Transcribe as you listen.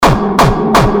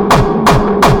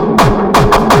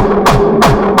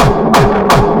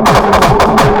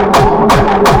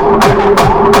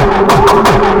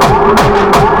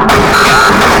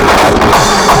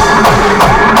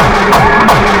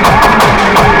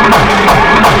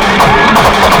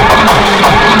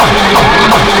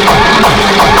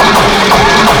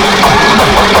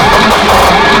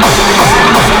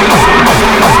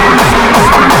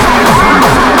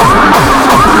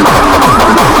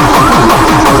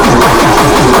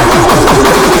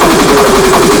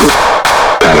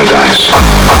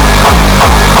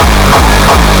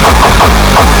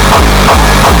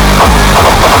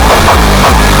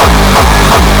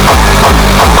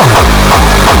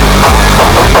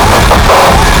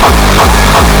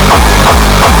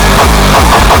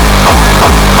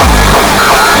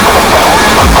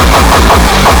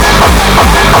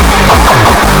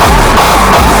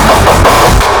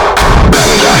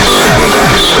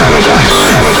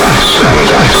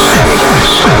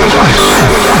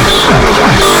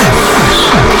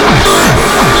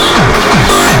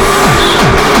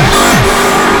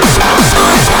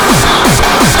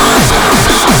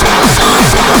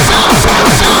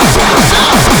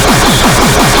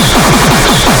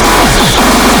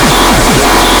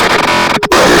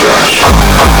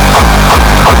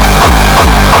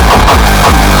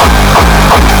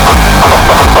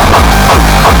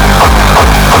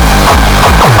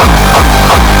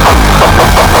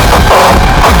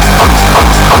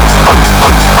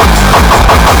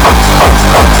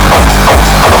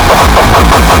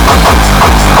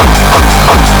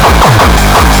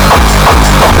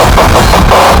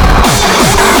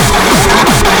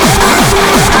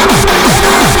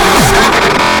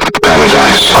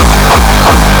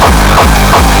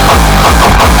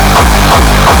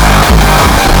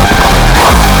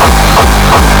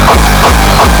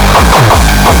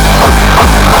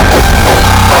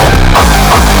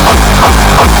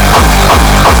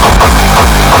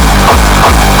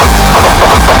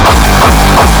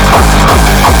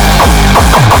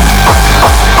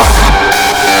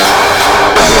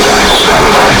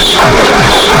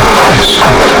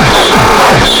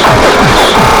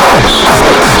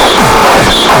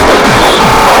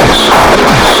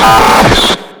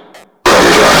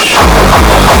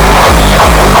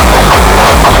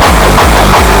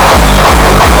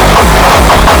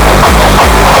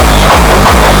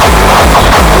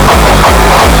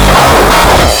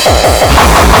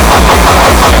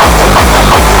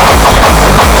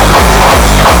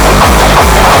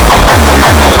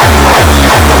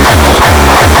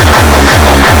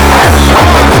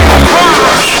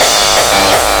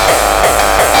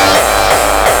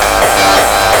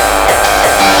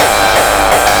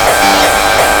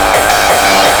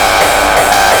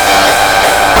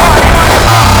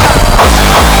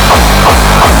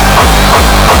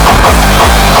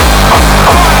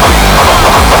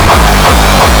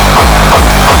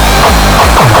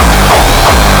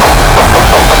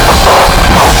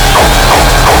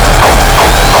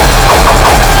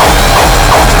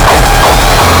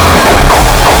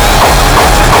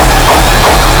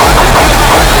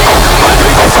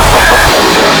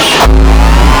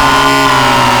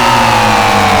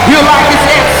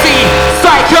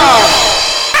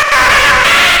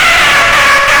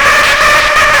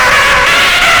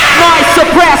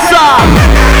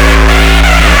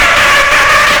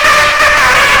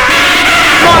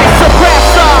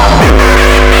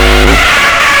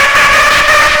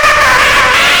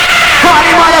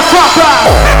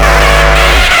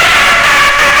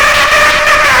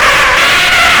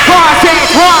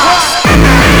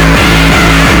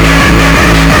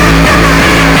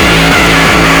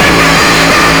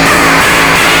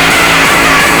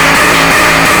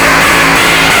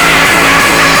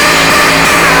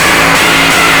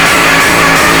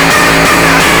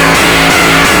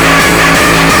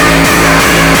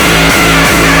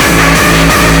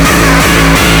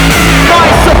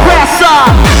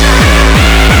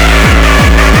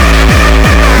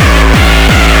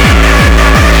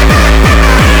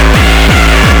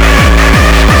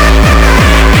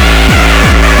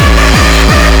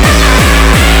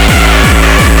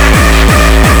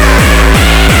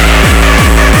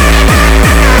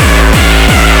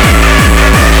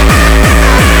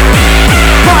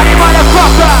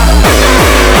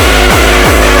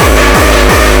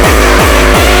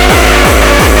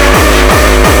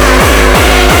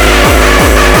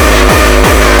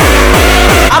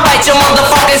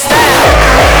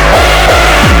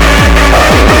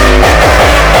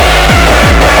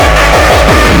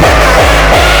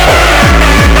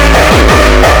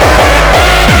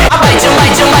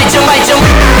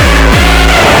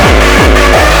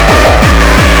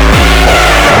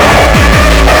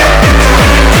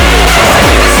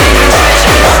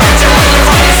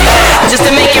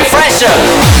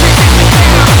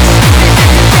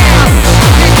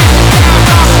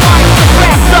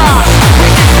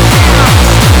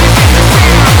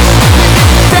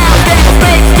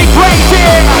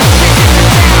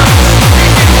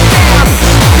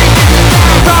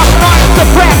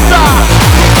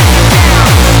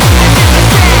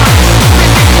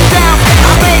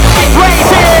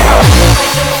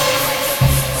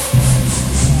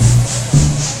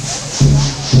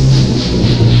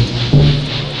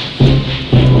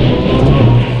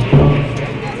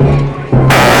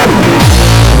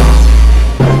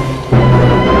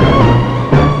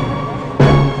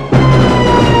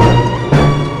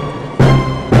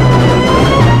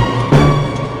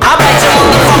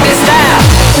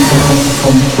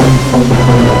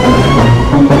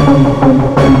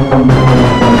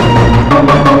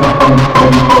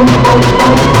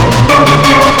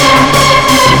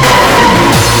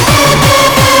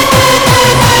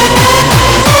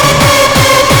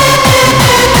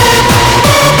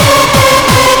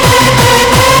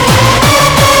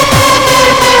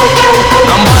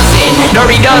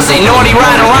Dozen, naughty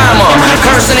rhyme rhymer,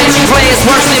 cursing at you players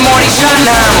worse than Marty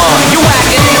Schottenheimer. You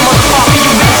whacking in the motherfucker,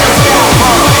 you bitch yourself,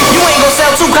 huh? You ain't gonna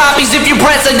sell 2 copies if you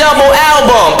press a double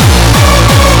album.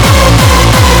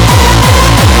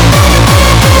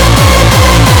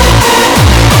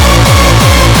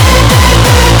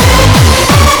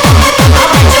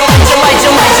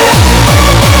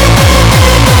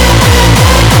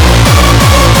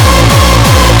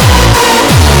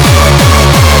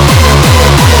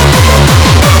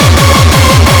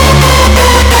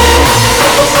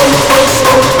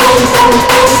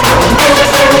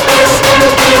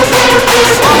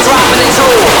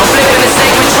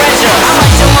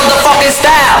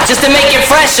 Just to make it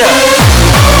fresher.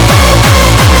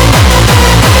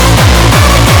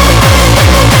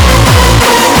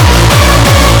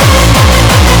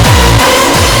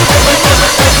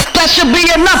 That should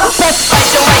be enough.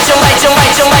 Bite your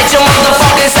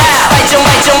motherfucking style. Bite your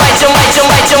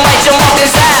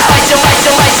motherfucking style. Bite your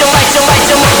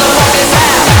motherfucking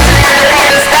style.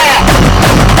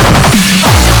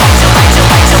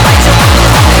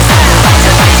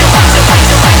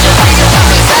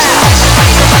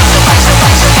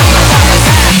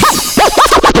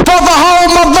 For the whole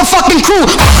motherfucking crew.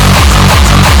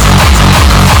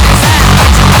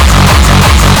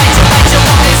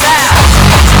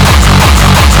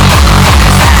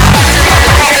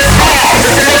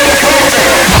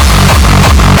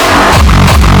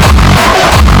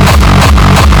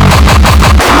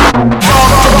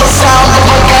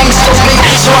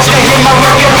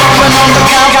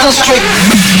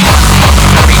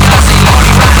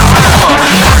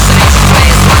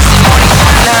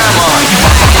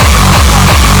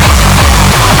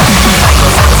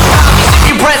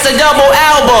 A double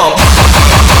album.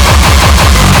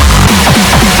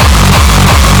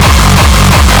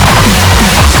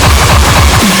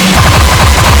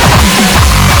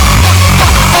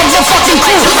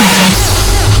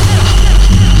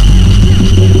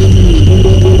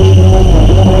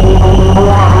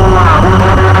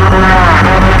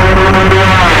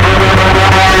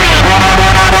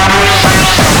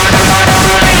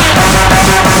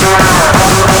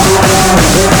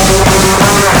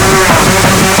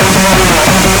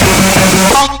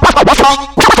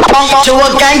 To a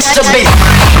gangster beat.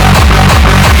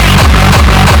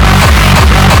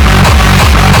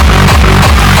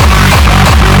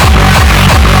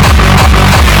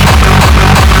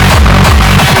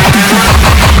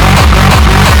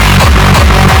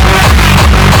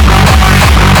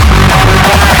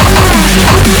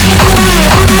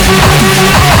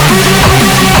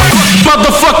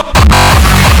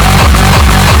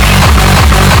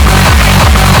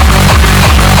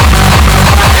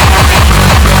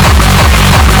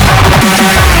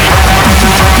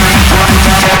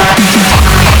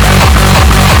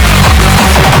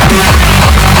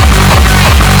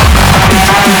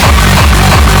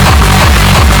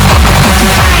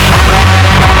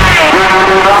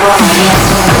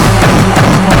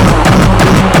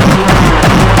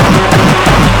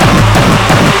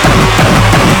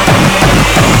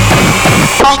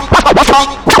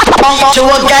 to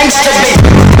a gangster beat.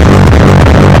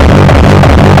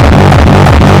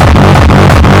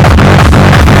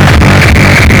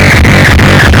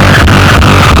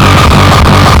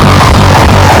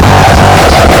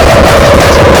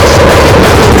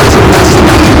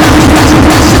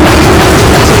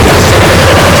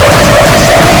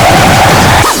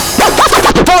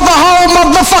 For the whole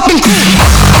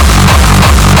motherfucking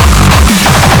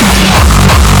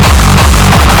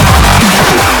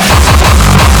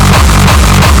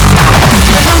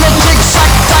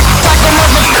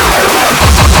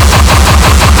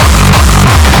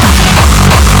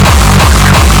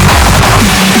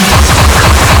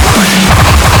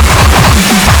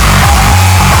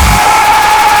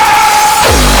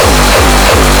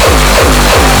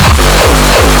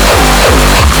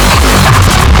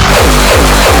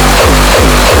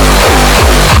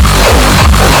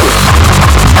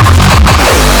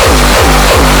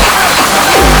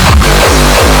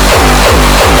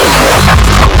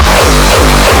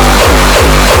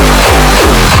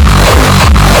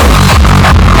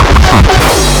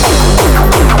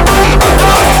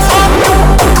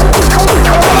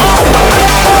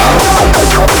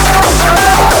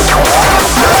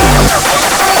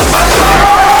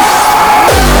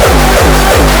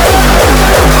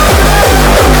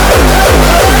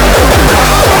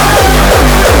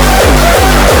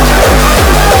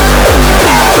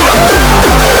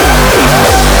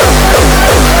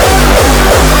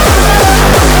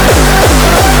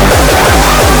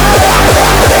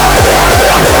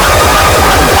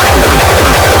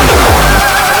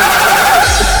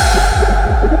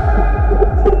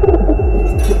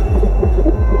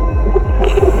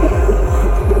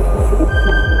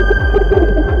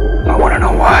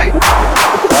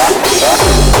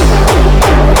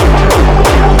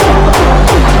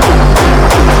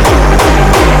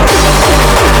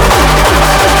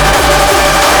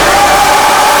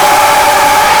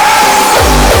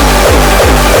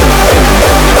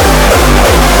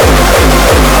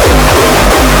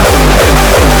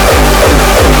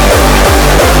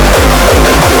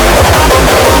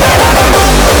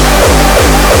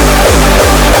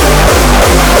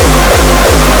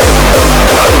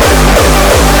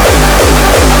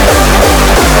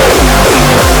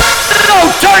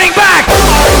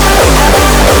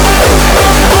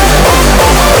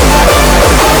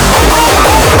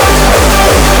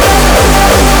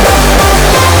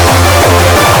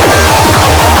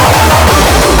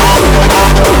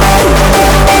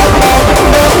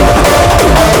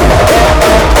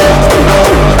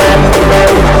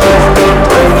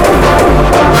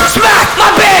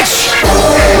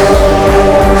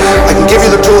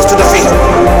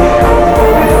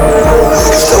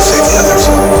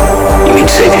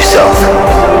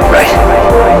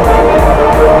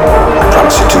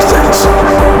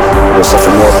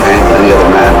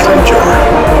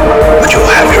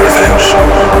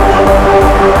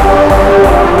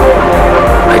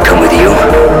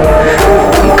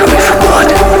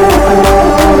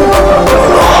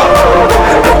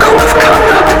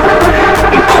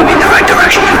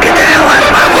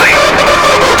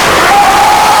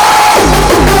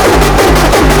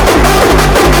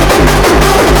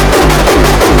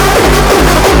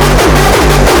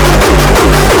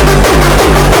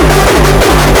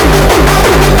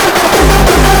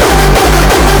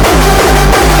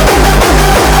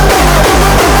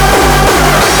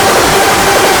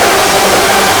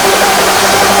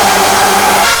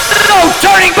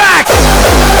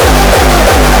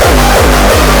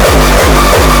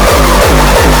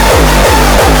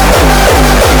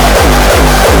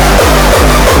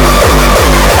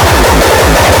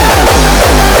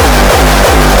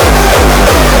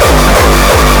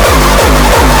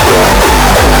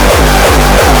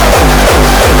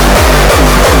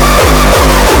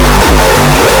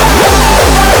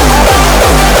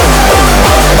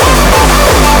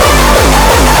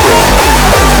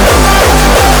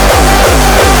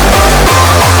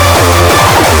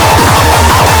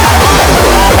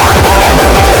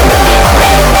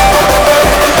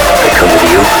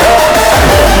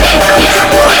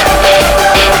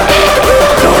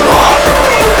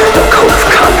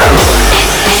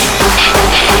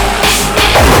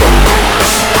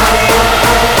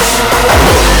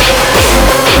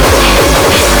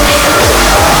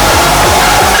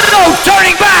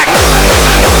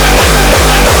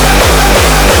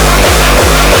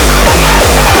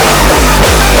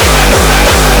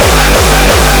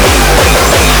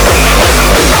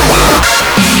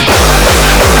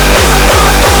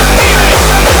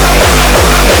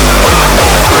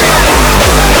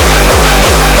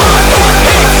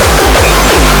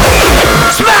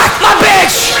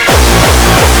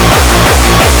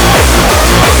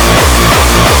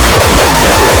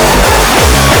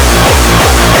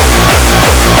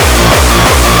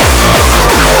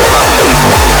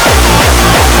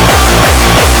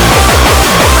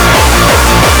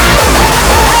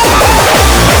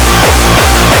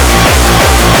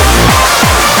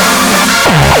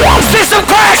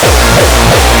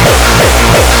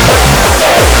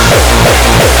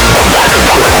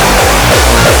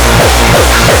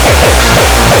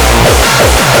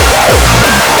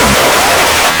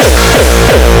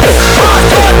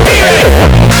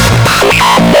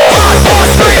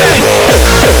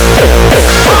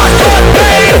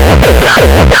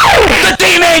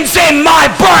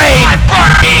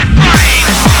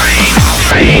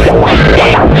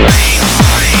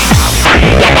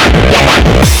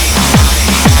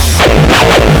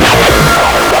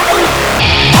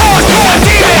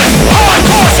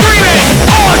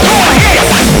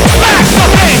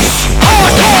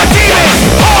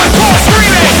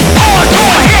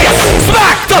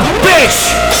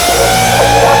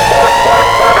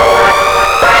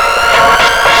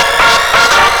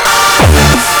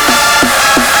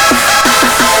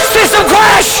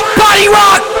Naughty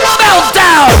rock melts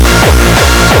down.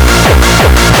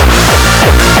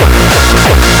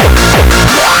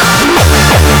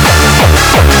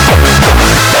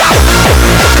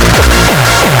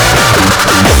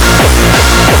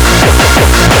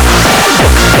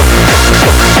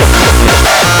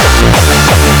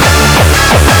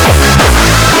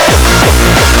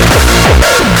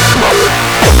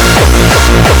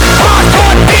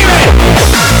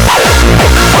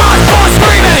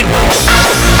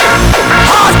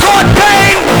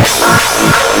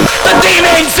 In my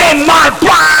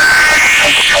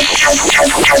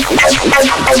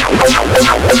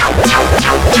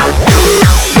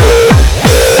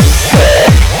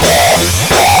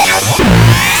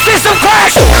system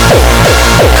crash.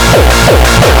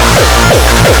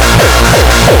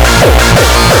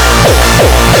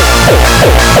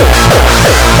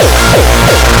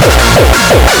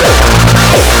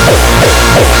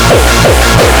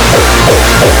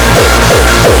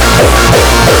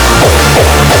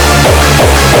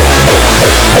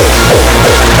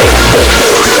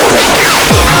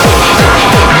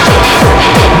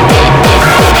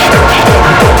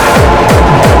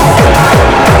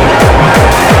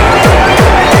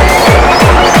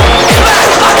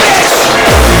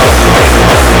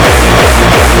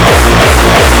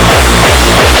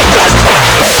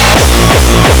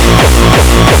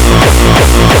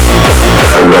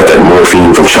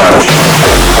 From China.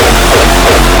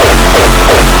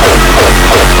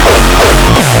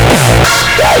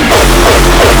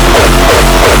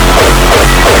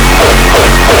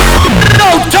 No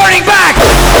turning back.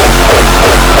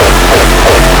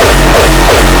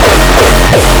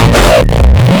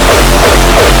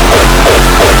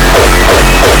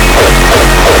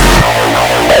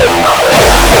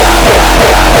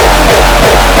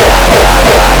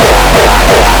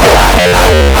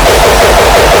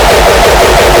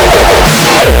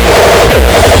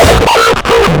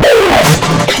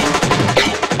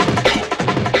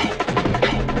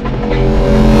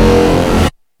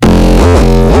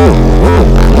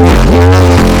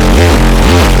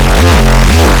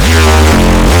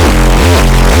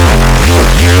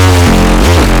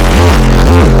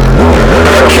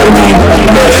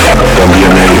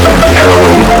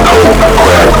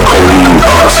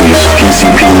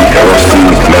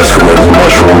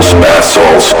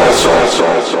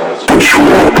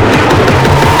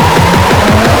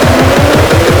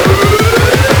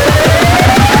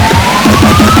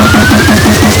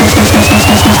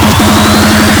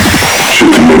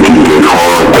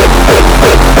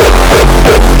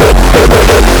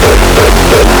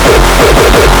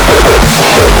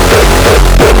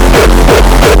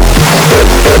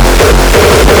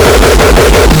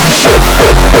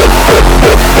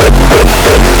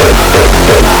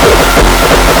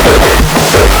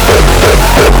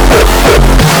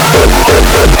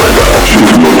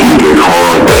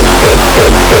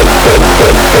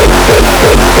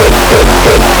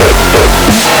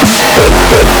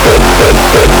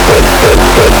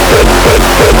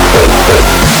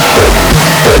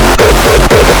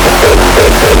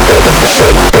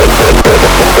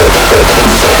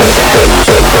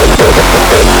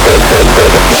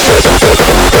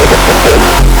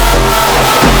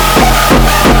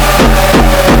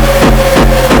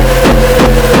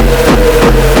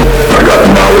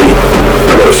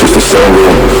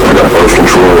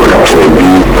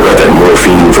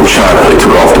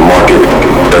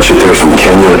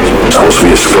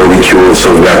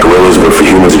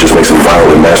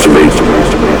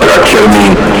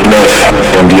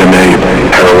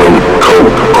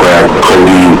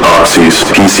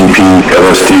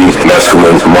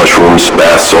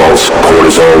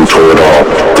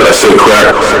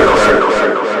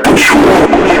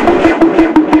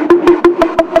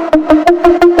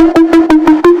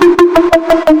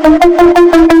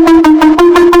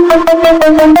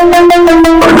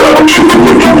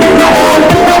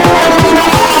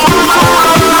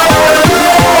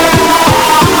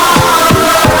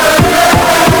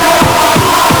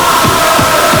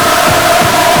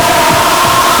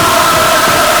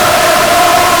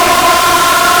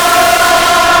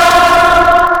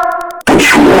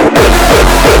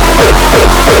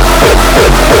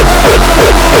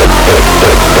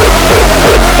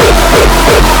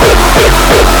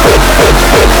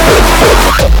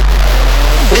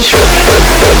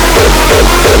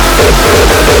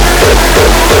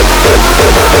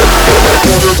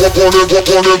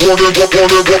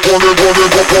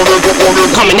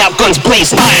 Coming out guns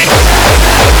blazing.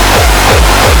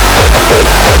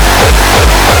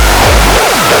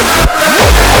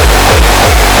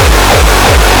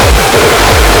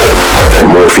 And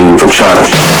morphine from China.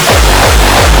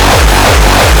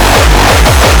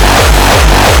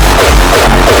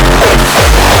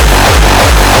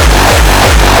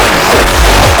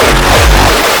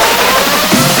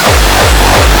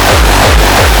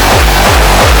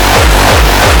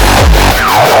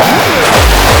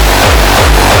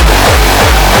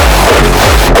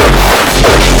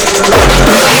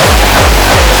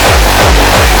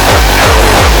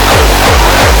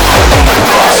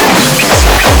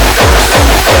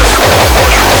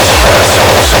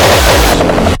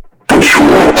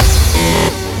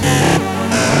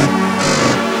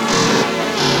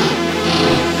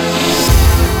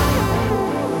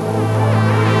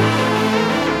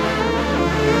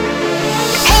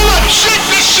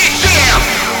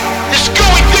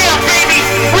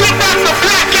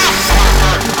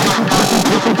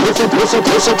 Coming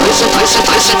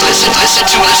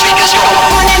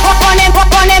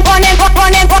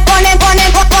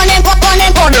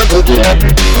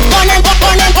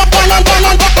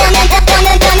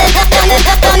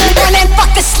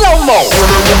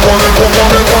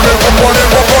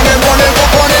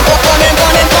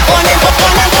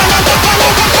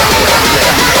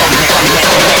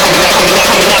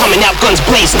out guns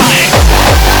blazing.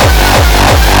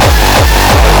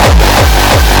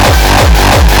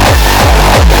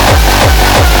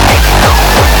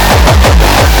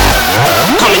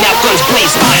 Coming out guns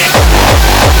blazing.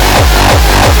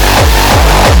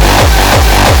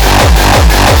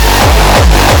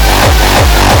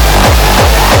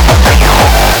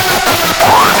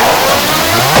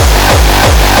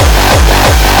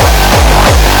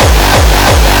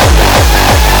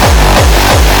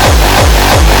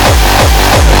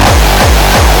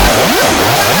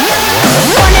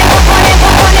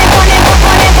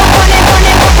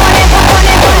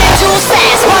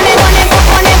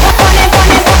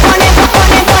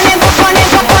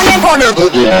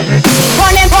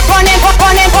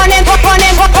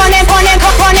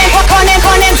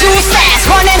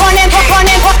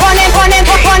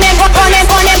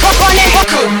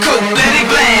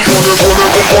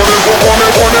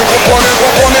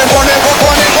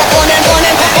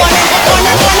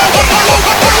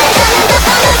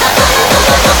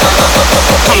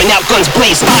 Coming out guns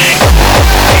blazing.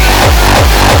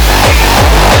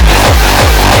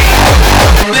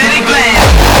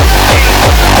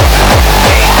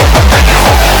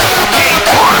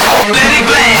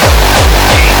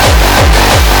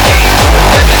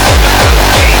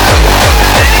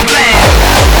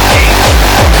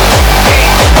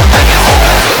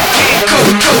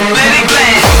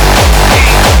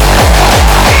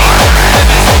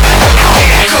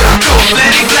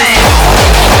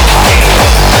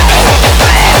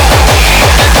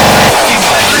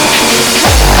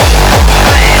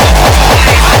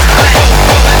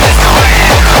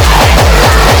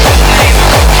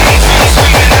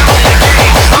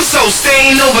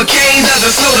 Overcame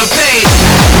doesn't slow the pain.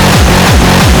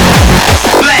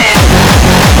 Bland.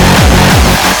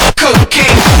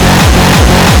 Cocaine.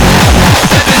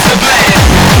 It's a bland.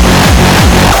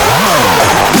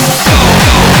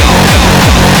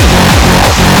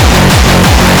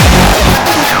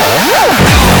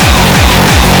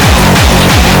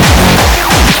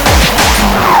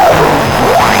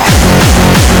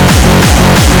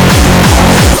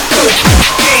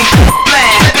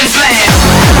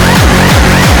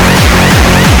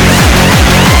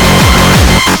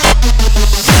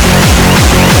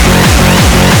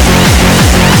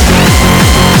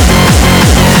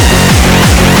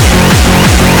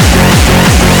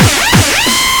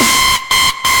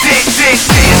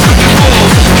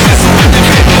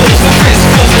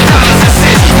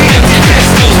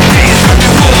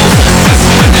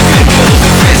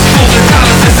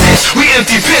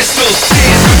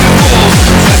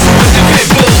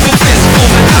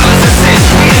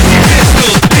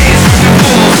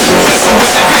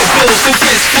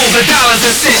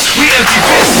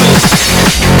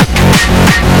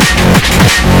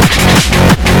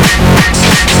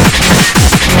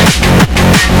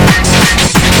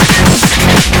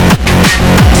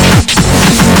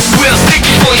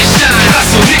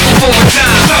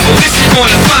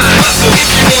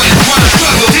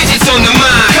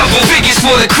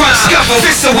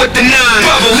 Fistle with the nine,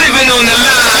 bubble living on the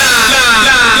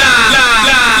line.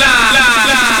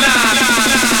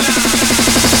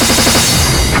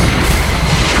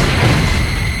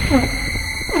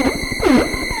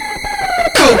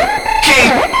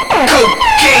 Cocaine,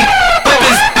 cocaine,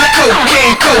 weapons,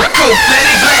 cocaine, coke, let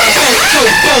it blast.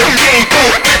 Cocaine,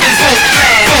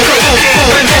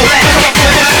 weapons, blast.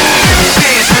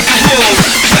 Dance with the wolves,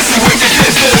 wrestle with the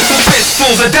pistols,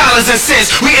 fistfuls of dollars and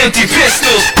cents. We empty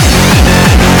pistols.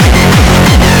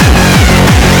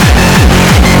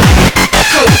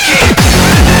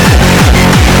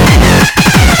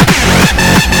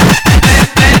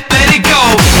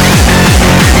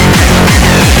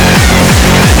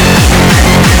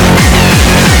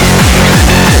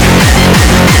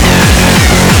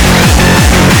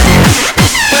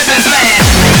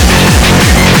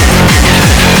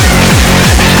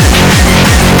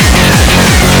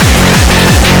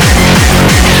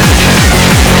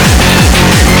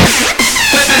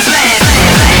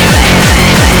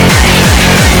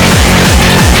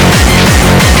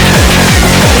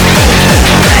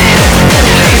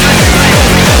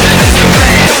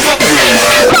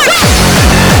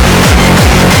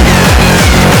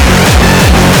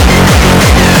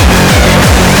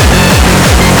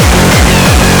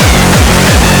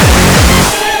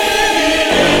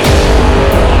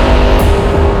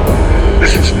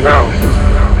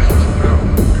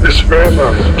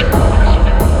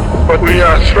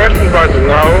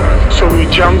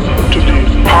 jump to the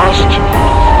past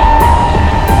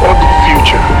or the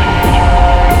future.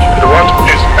 And what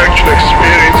is actually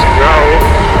experiencing now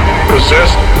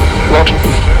possesses a lot of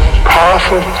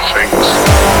powerful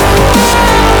things.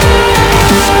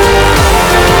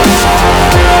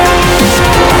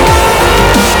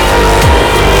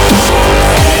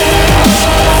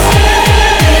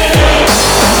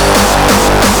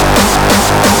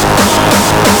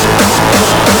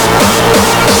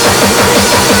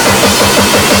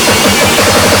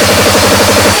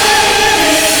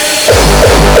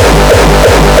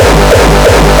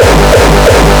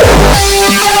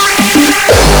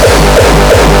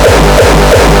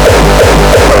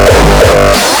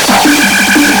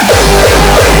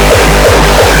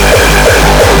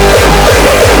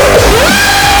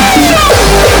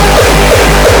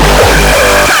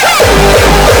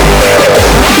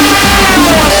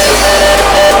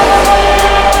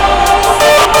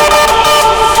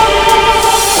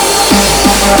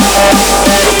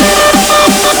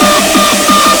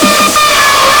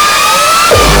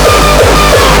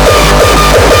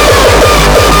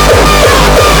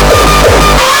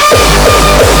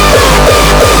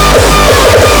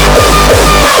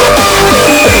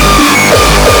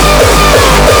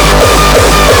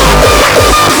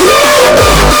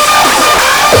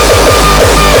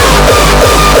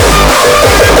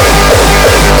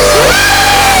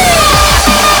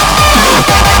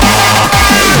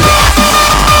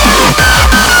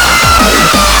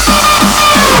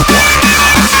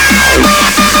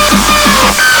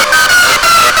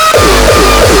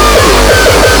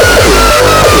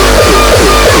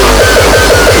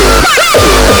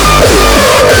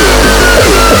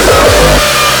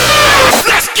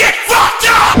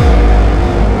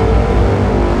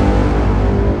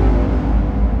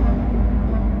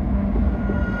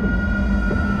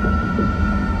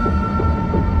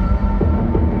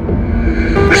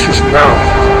 Now,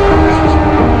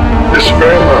 this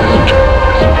very moment.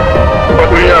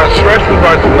 But we are threatened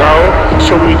by the now,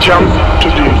 so we jump to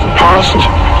the past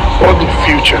or the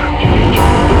future.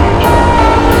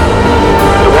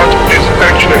 And what is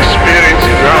actually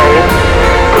experiencing now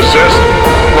possesses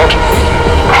a lot of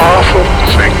powerful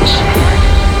things.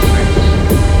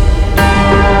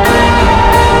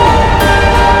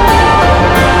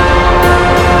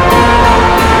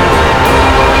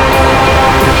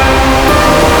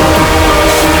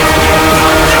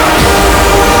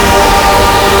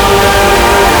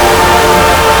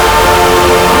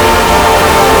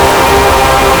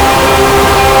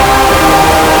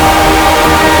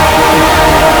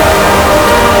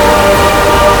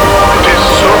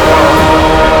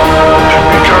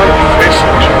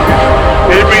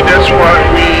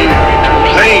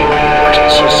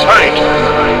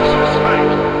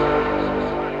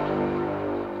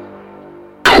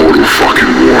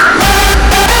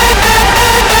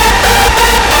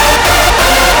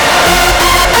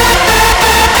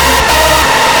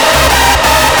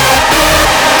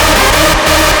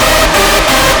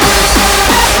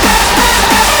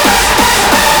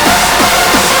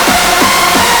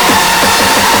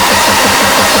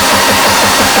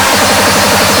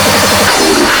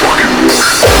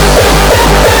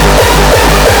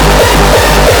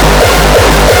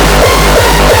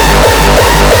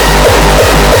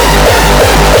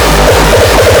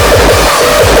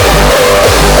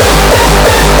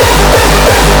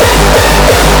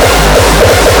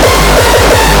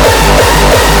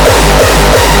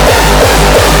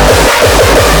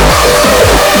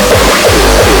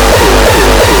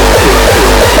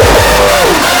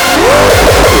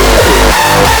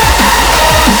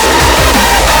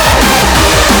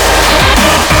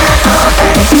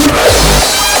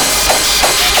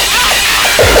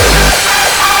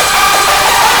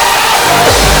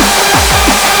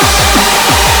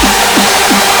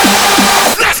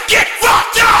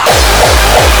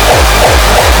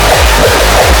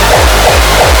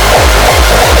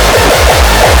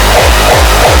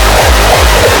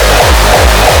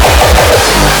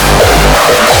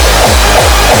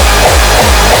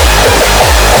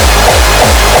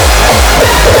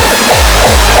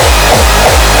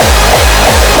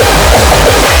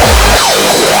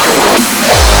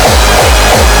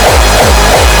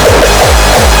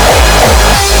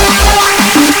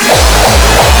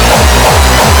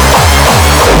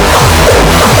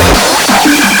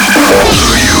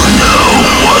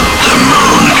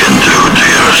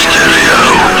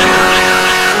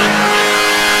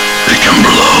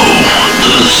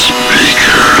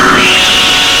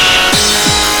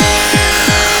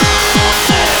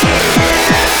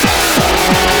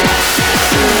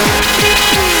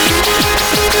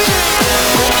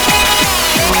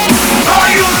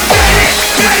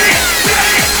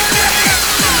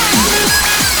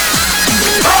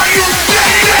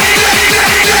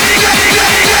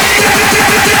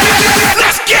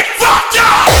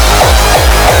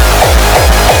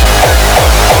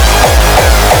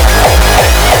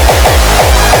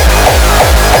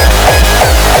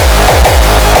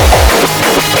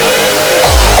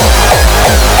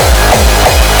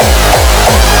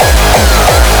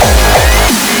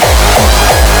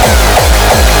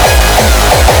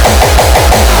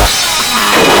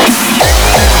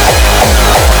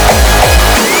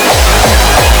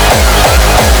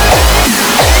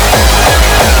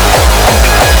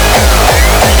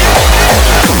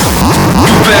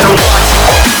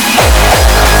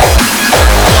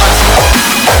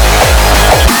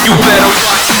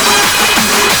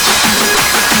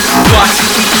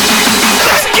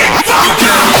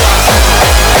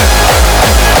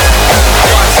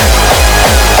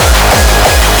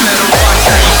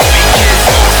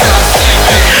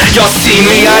 Y'all see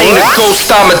me, I ain't a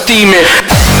ghost, I'm a demon.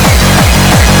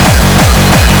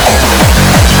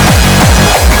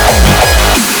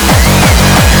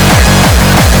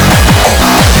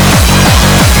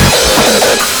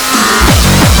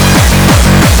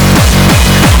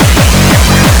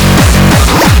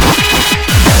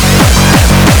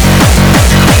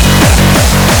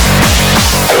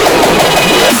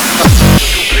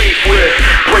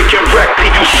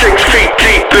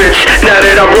 Now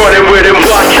that I'm running with him,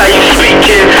 watch how you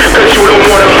speaking, cause you don't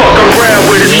wanna fuck around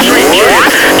with a street kid.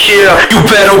 Yeah, you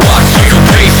better watch who you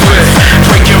beef with.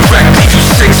 Break your wreck, leave you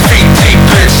 6 feet deep,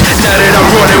 bitch. Now that I'm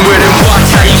running with him,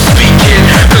 watch how you speaking,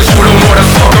 cause you don't wanna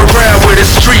fuck around with a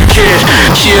street kid.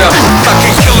 Yeah, I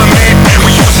can kill a man,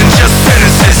 we using just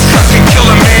sentences. I can kill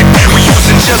a man, we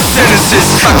using just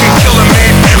sentences. I can kill a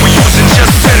man, we using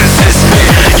just sentences.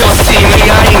 Y'all see me,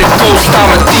 I ain't a ghost,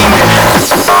 I'm a demon.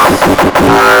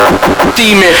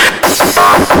 Demon.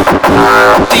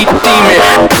 Deep demon.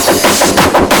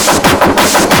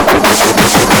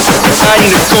 I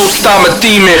ain't a ghost, I'm a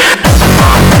demon.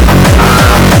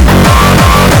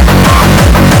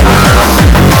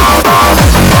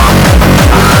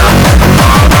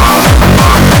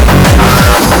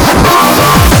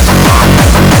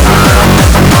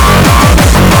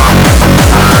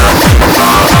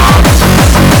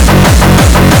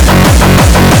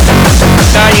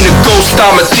 I ain't a ghost,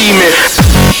 I'm a demon.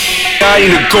 I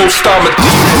ain't a ghost, I'm a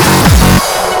demon.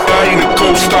 I ain't a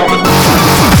ghost, I'm a demon.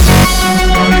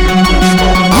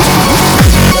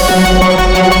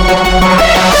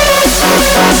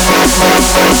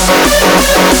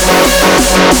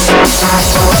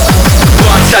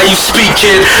 Watch how you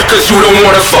speaking, cause you don't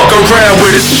wanna fuck around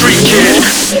with a street kid.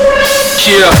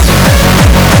 Yeah.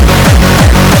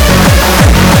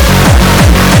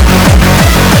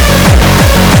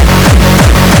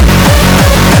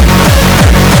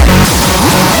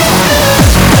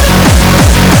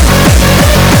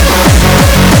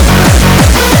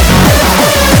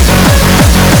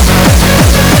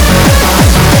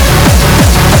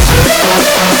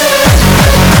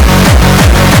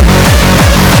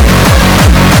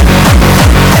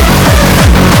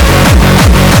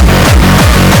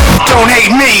 Don't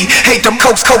hate me, hate them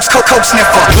coke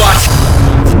sniffer. Watch.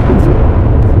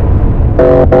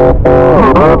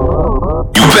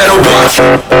 You better watch.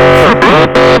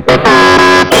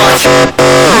 Watch.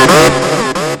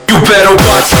 You better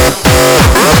watch.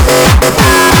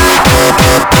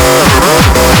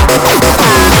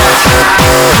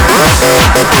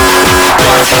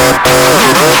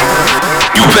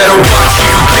 You better watch who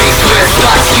you beef with.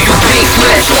 Watch who you beef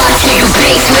with. Watch who you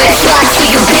beef with. Watch who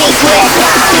you beef with.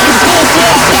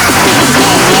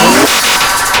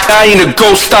 I ain't a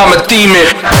ghost, I'm a demon.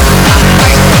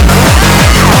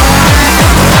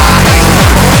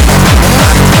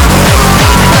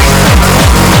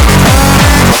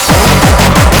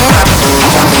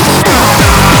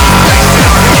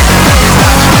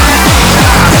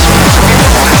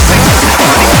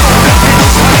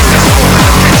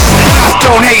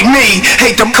 Don't hate me,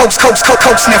 hate them coke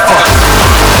sniffer.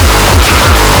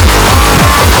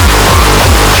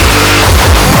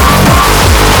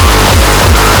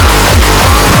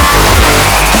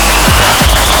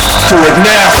 do it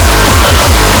now.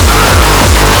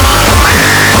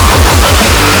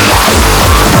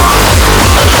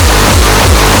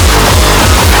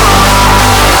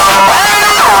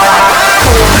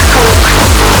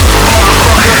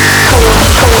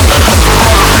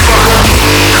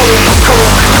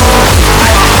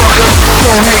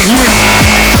 Don't hate me.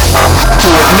 Do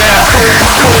it now.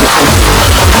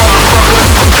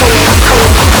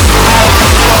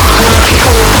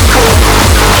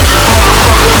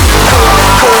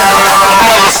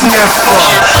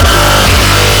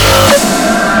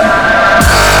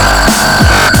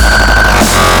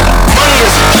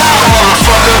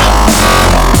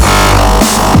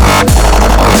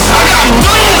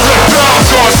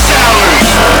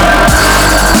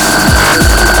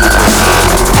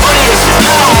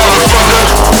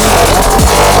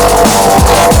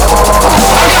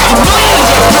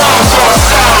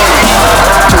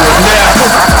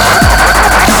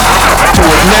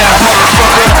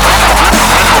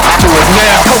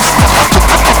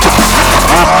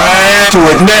 Do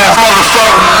it now,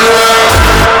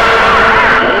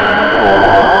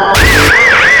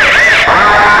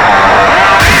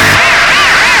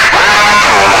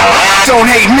 Don't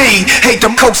hate me, hate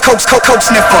them coke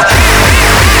sniffer.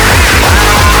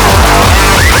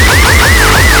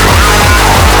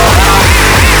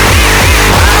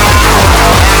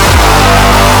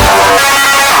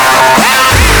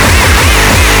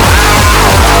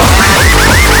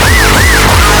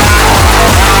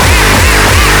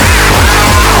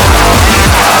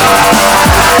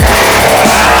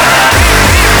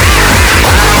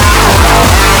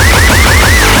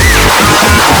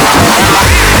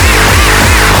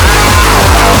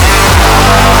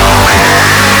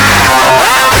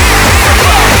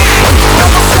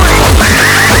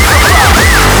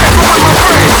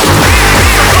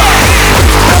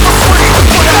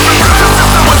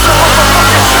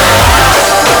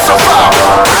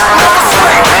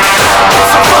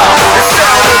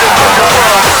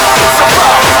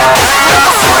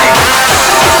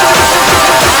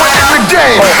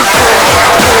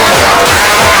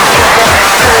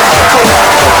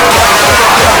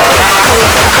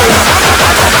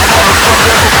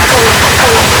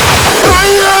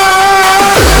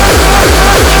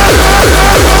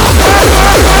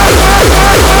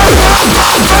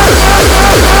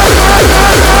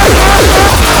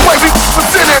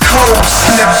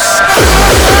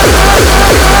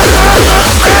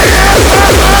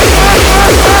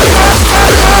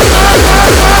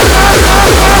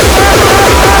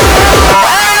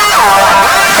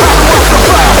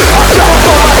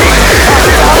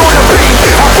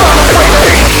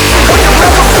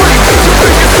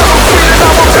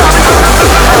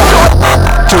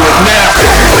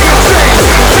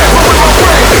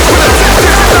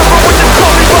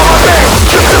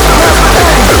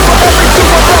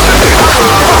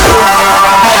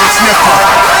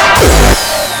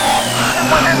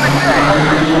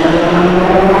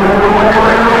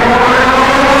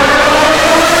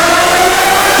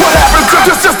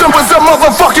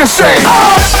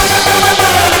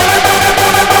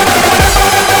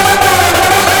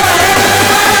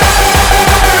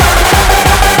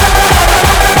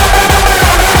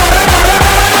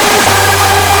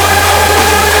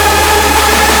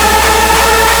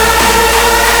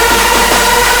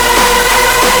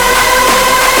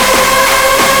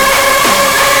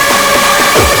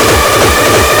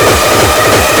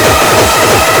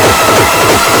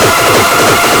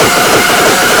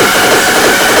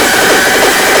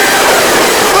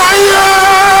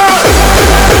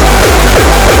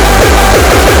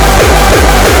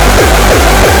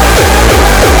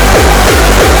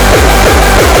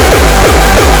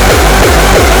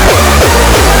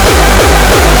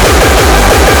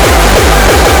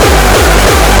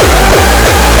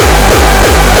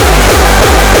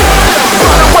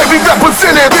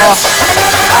 there, bitch.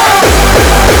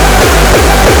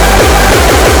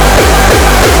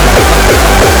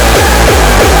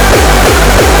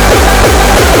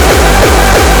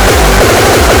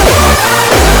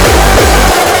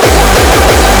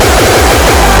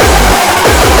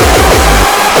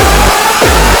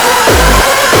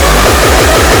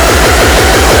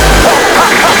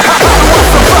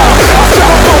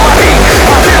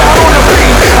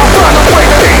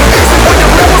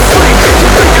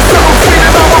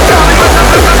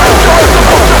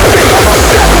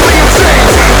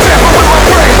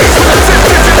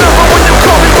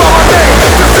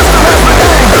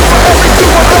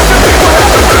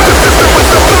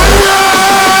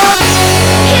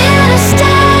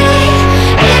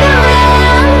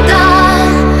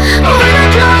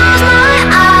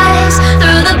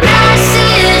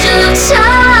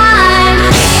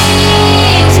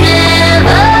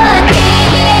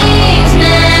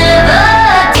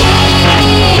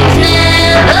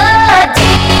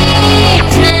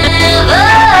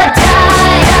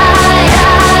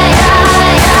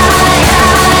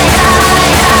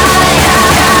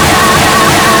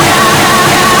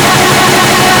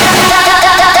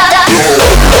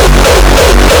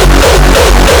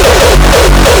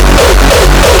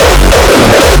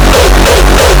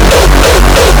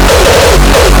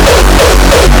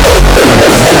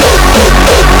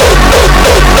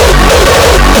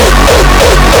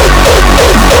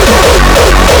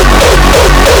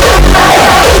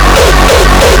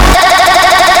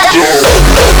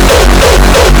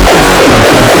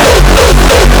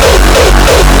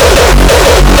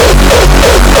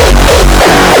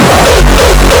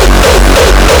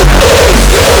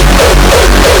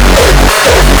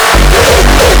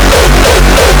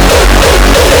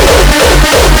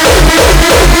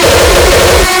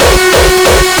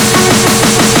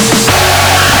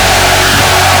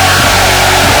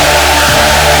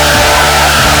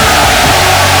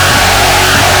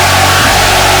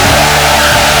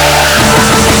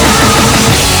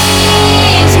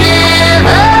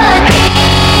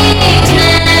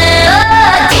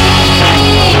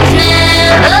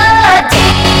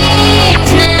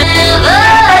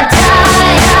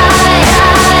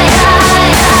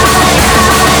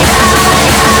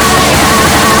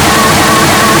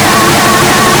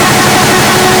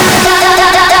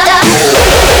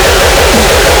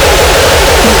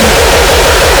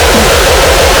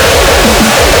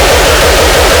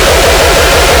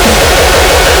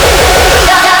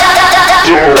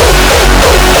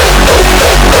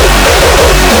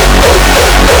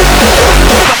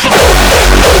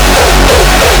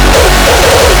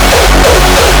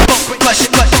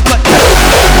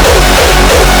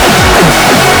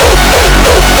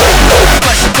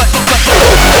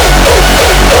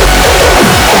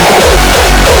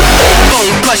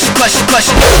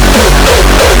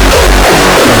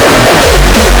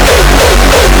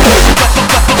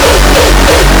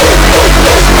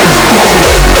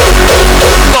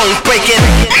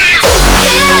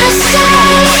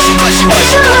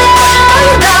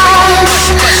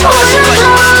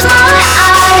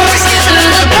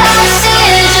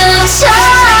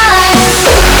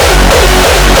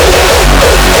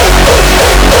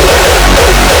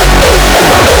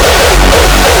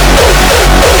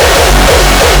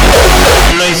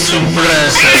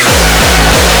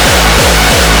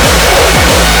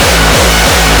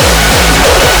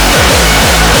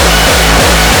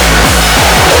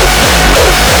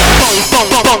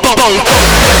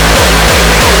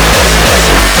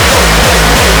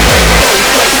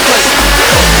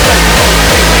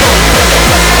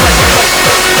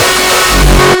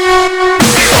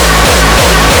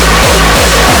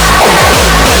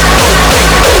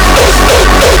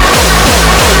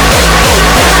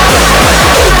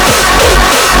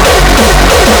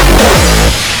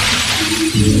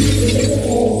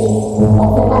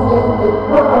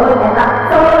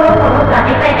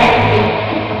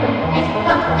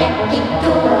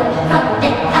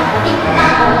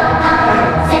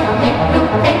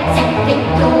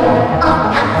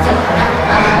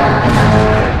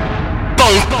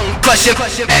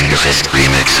 Angerfist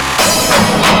Remix.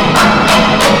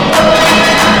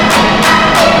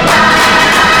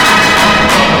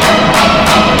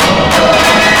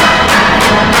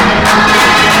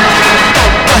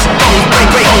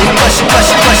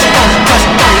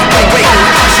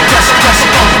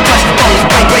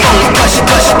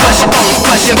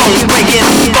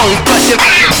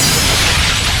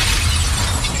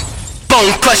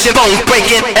 Bone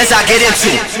breaking as I get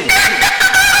into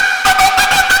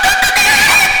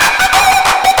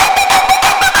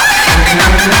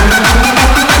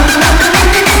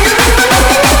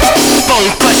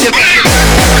bone crushing.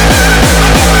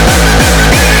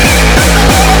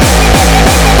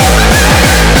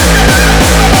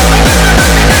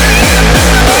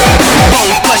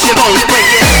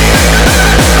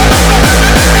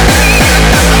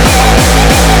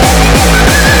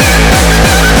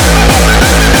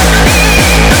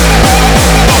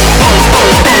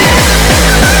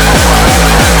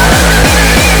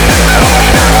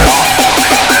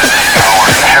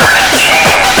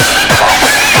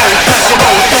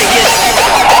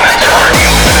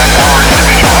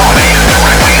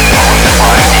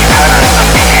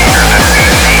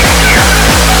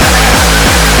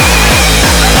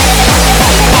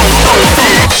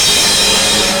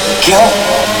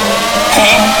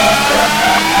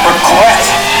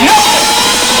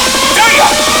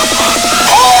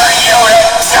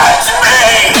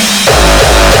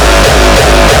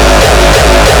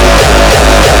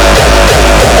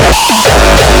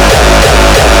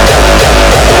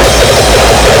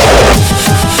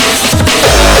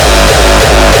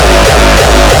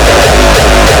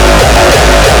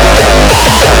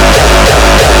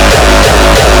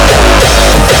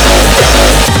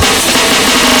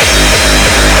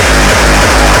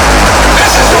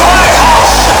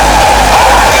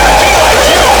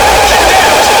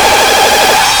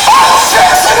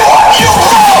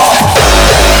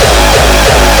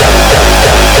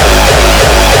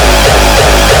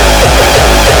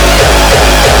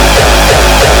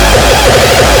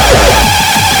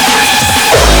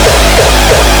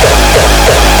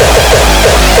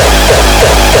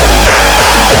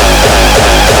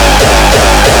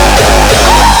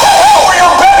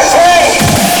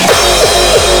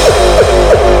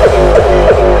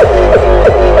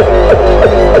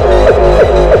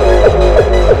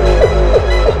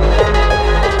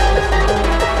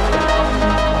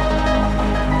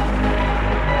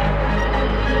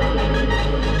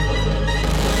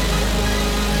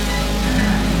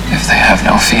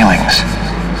 have no feelings.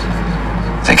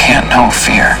 They can't know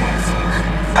fear.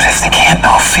 But if they can't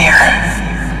know fear,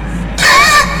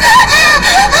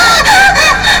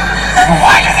 then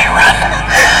why do they run?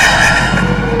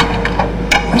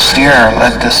 When steer are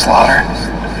led to slaughter,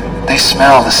 they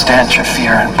smell the stench of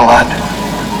fear and blood,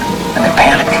 and they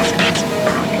panic.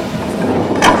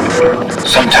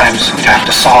 Sometimes we'd have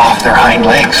to saw off their hind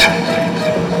legs,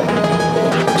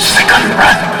 so they couldn't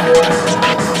run.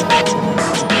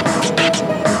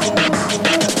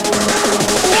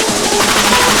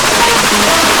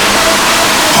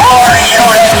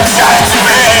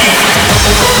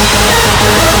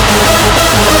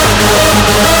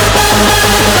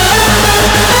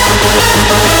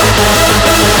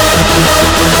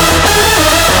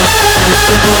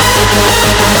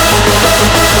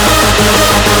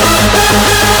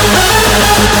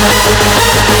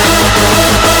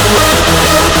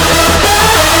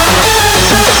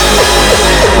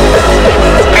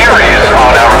 Theories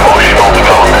on our emotional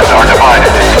development are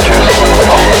divided into two schools of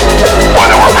thought.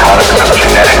 Whether we're products of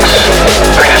genetics,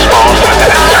 predisposed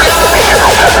within certain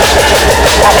behavioral patterns,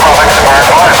 or products of our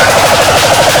environment.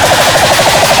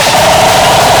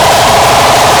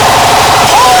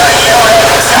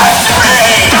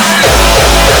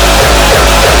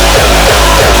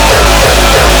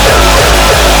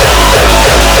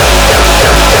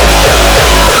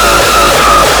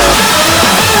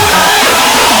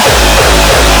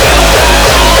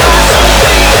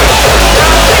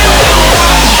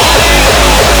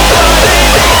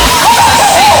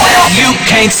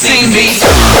 Can't see me.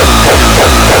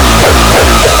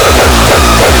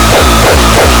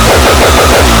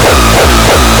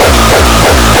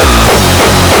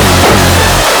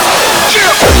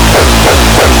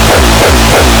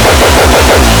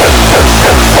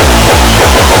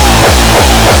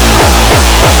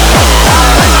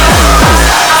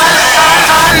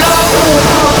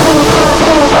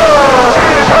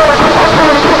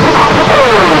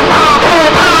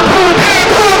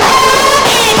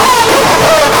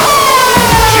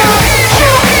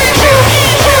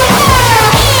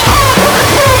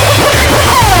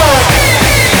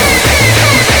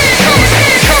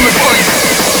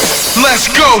 Let's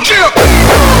go, chill.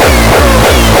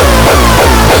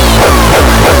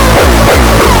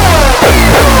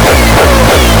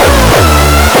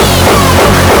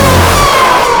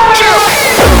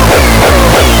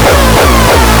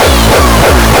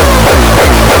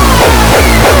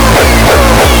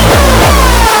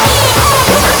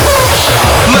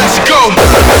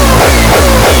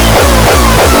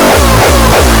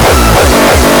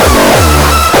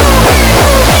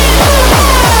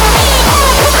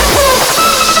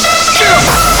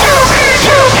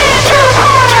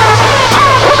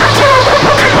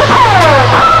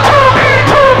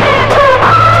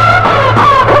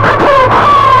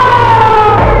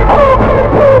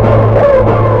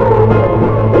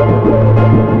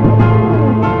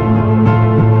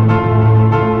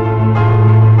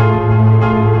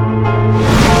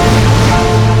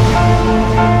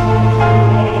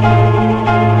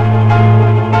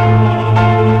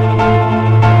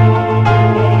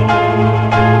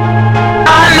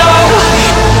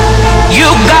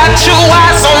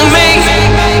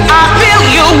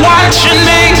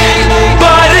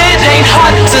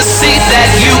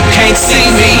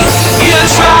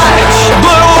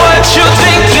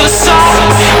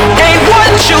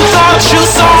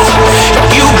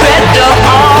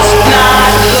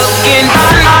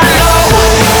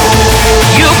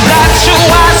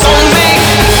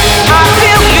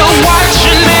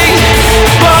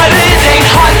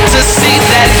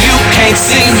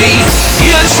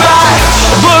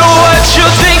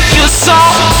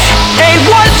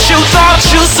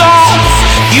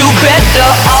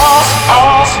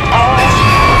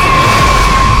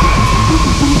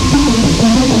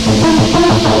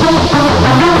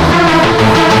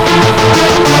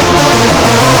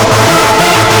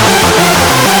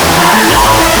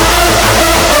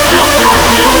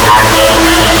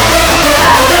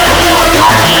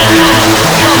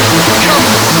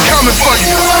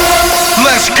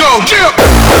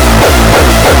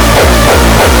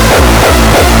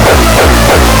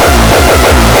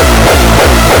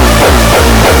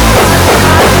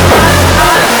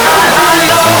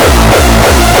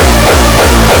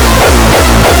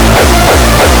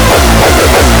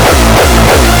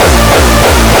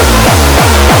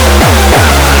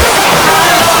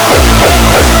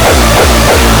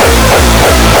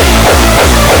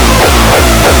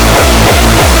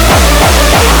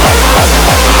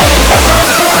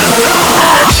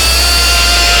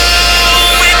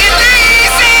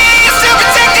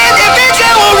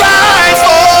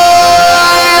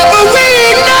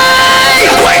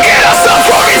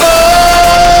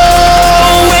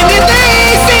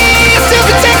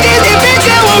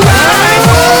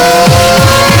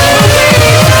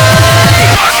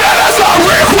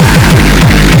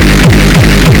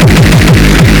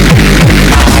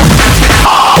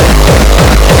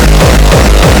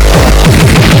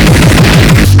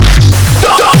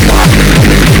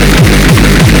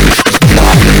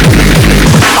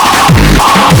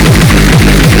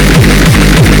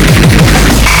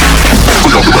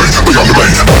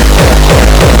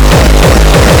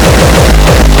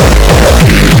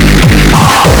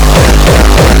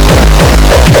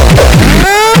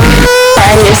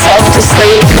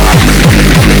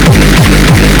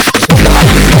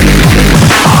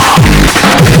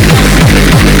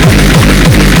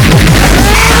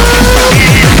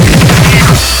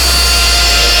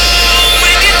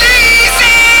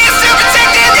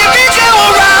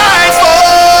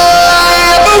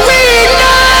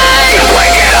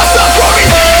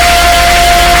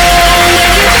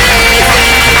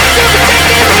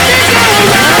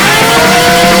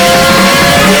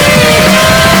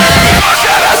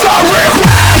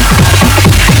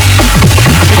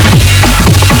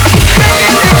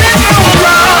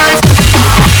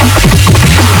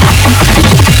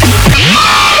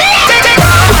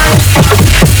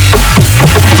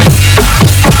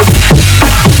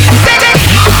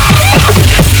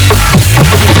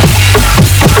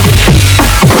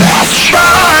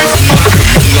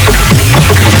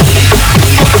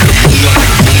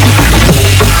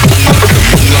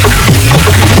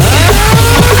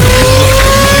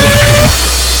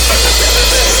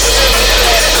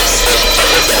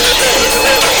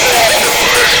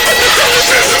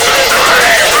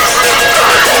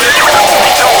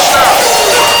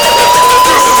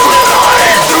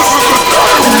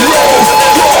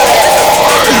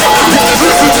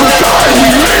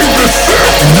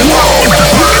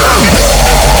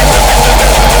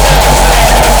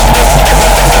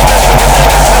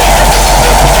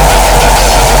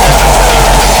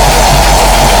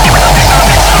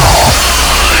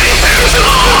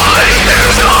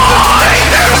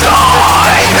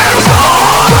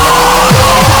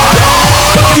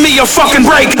 a fucking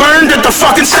break. Burned at the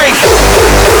fucking stake.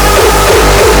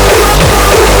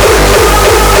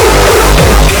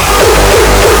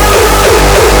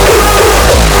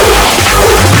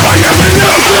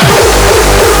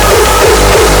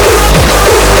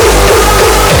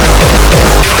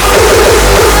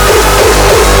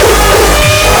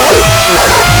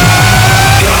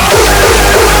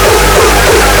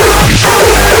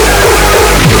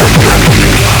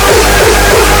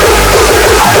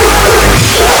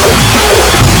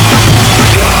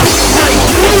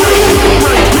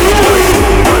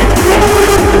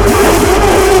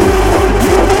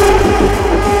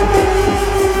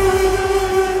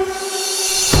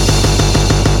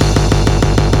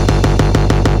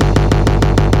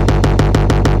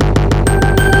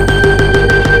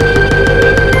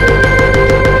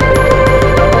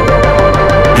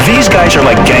 These guys are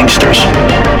like gangsters.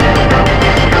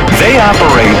 They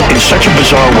operate in such a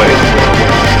bizarre way.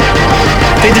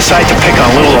 They decide to pick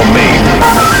on little old me.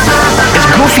 As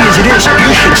goofy as it is,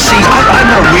 you should see. I'm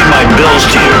gonna read my bills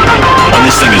to you when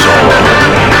this thing is all over.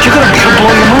 You'll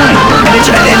blow your mind.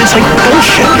 And it's like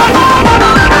bullshit.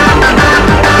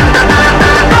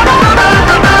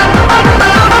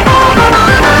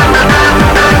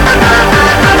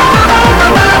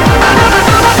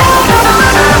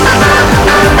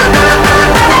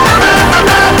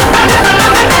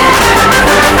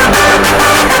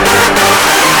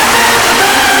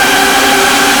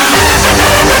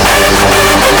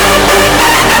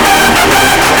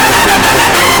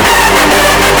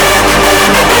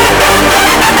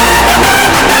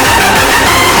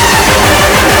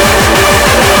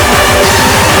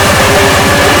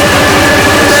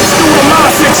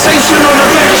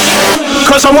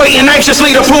 Cause I'm waiting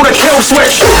anxiously to pull the kill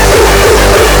switch.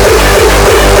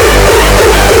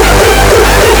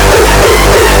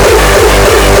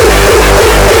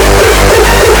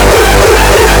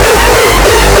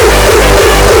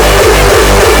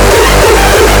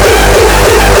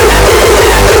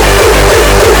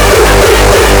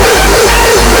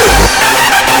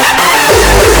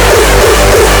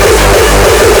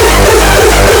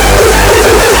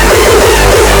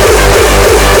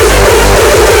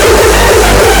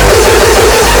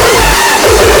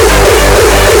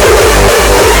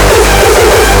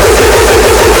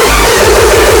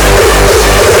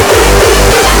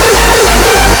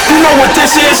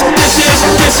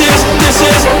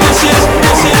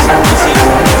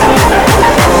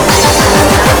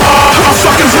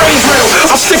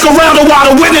 Around a while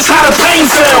to witness how the pain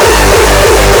felt.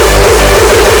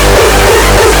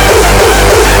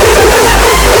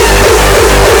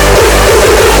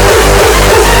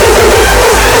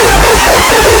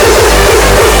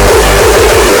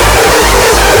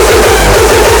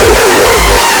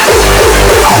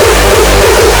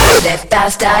 Live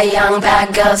fast, die young,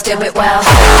 bad girls do it well.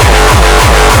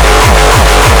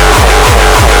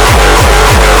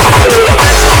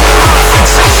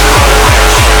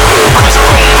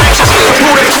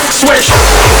 Switch.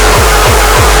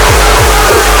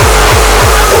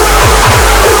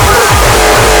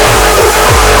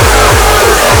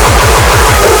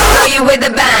 You with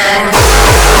the band.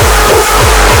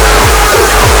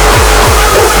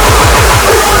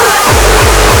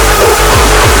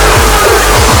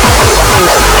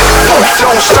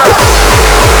 Don't stop.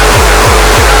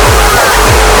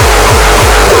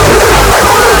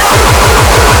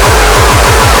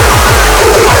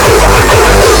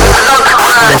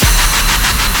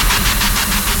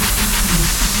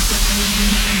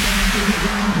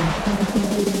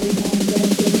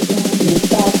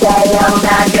 Young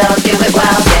bad girls do it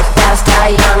well. Live fast, die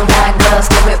young bad girls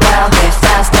do it well. Live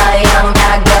fast, die young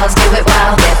bad girls do it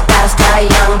well. Live fast, die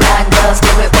young bad girls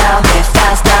do it well. Live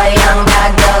fast, die young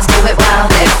bad girls do it well.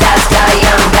 Live fast, die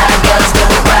young bad girls do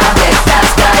it well. Live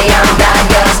fast, die young bad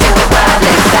girls do it well.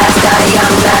 Live fast, die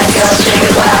young bad girls do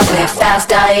it well. Live fast,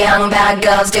 die young bad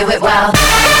girls do it well.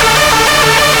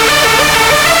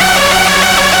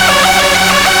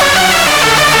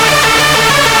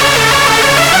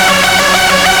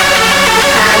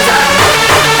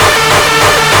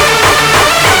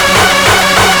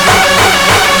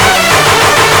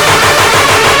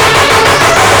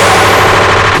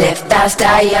 Fast,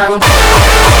 die young.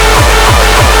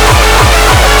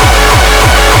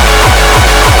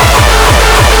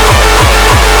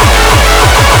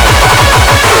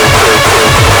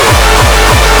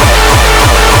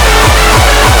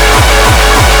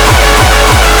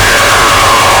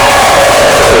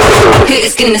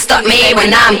 Who's gonna stop me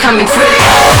when I'm coming through?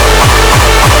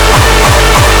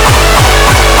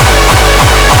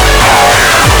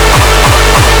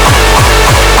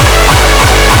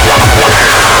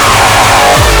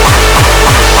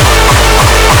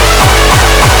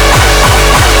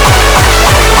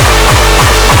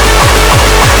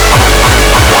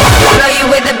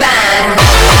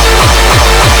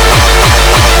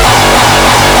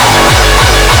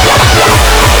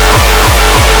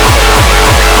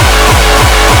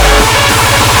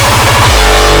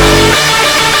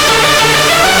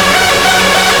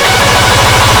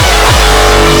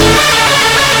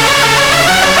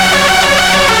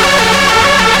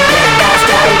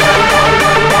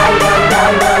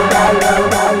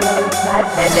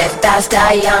 fast,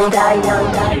 die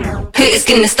young. Who's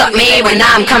gonna stop me when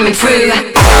I'm coming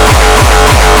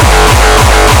through?